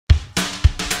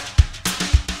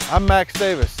I'm Max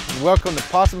Davis, and welcome to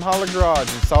Possum Holler Garage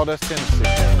in Sawdust, Tennessee.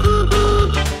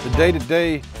 The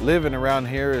day-to-day living around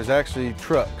here is actually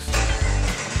trucks.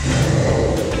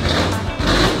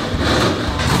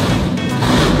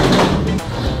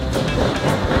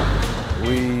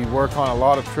 We work on a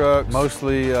lot of trucks,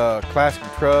 mostly classic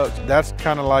trucks. That's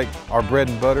kind of like our bread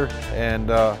and butter, and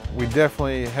we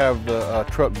definitely have the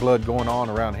truck blood going on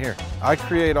around here. I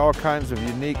create all kinds of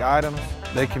unique items.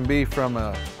 They can be from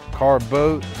a car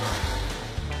boat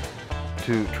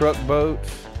to truck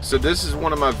boats. So this is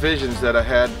one of my visions that I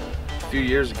had a few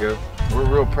years ago. We're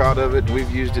real proud of it. We've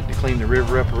used it to clean the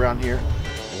river up around here.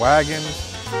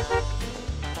 Wagons,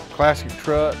 classic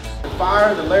trucks.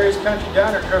 Fire the Larry's Country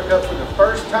Diner truck up for the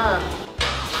first time.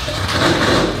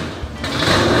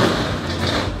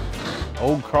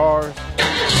 Old cars,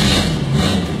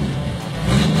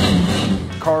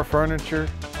 car furniture,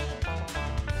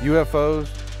 UFOs.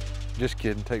 Just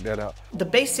kidding, take that out. The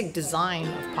basic design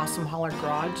of Possum Holler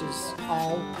Garage is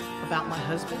all about my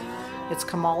husband. It's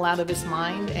come all out of his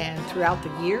mind, and throughout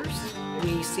the years,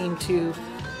 we seem to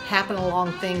happen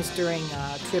along things during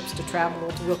trips to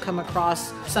travel. We'll come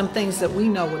across some things that we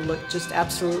know would look just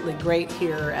absolutely great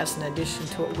here as an addition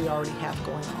to what we already have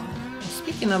going on.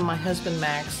 Speaking of my husband,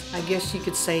 Max, I guess you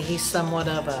could say he's somewhat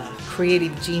of a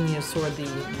creative genius or the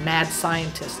mad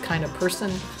scientist kind of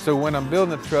person. So when I'm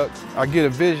building a truck, I get a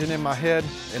vision in my head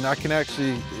and I can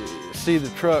actually see the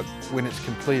truck when it's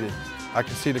completed. I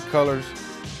can see the colors,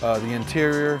 the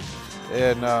interior,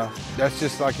 and that's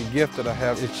just like a gift that I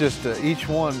have. It's just each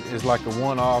one is like a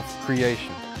one-off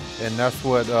creation, and that's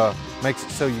what makes it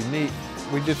so unique.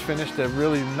 We just finished a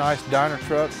really nice diner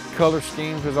truck. Color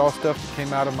schemes was all stuff that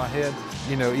came out of my head,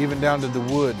 you know, even down to the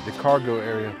wood, the cargo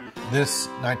area. This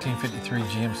 1953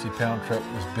 GMC panel truck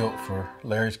was built for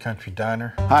Larry's Country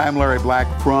Diner. Hi, I'm Larry Black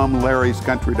from Larry's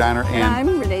Country Diner. And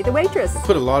I'm Renee the waitress.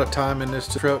 Put a lot of time in this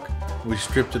truck. We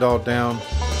stripped it all down,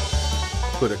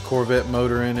 put a Corvette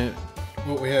motor in it.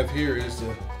 What we have here is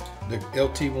the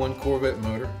LT1 Corvette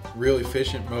motor. Real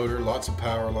efficient motor, lots of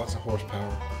power, lots of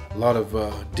horsepower. A lot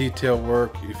of detail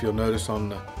work. If you'll notice on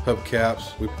the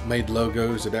hubcaps, we made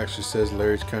logos that actually says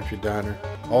Larry's Country Diner.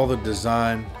 All the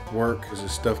design work is the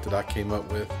stuff that I came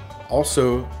up with.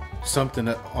 Also, something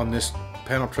that on this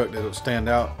panel truck that will stand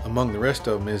out among the rest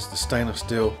of them is the stainless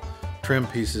steel trim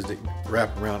pieces that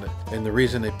wrap around it. And the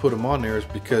reason they put them on there is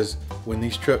because when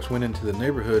these trucks went into the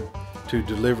neighborhood to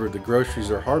deliver the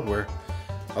groceries or hardware,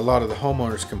 a lot of the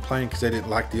homeowners complained because they didn't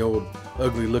like the old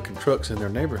ugly looking trucks in their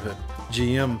neighborhood.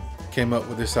 GM came up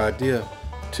with this idea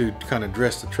to kind of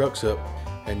dress the trucks up,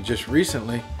 and just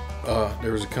recently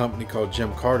there was a company called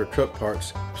Jim Carter Truck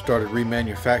Parts started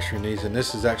remanufacturing these, and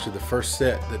this is actually the first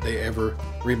set that they ever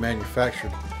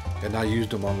remanufactured, and I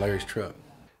used them on Larry's truck.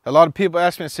 A lot of people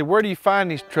ask me and say, where do you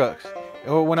find these trucks?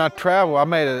 Well, when I travel, I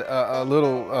made a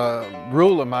little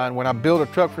rule of mine when I build a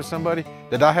truck for somebody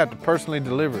that I have to personally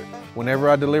deliver it. Whenever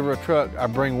I deliver a truck, I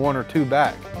bring one or two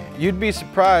back. You'd be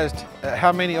surprised at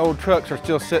how many old trucks are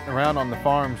still sitting around on the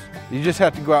farms. You just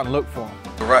have to go out and look for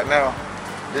them. Right now,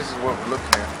 this is what we're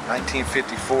looking at.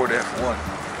 1954 F1.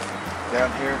 Down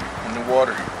here in the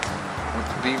water, with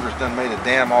the beavers done made a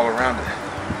dam all around it.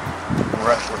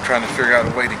 We're trying to figure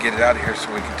out a way to get it out of here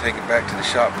so we can take it back to the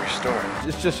shop and restore it.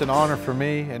 It's just an honor for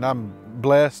me, and I'm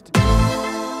blessed.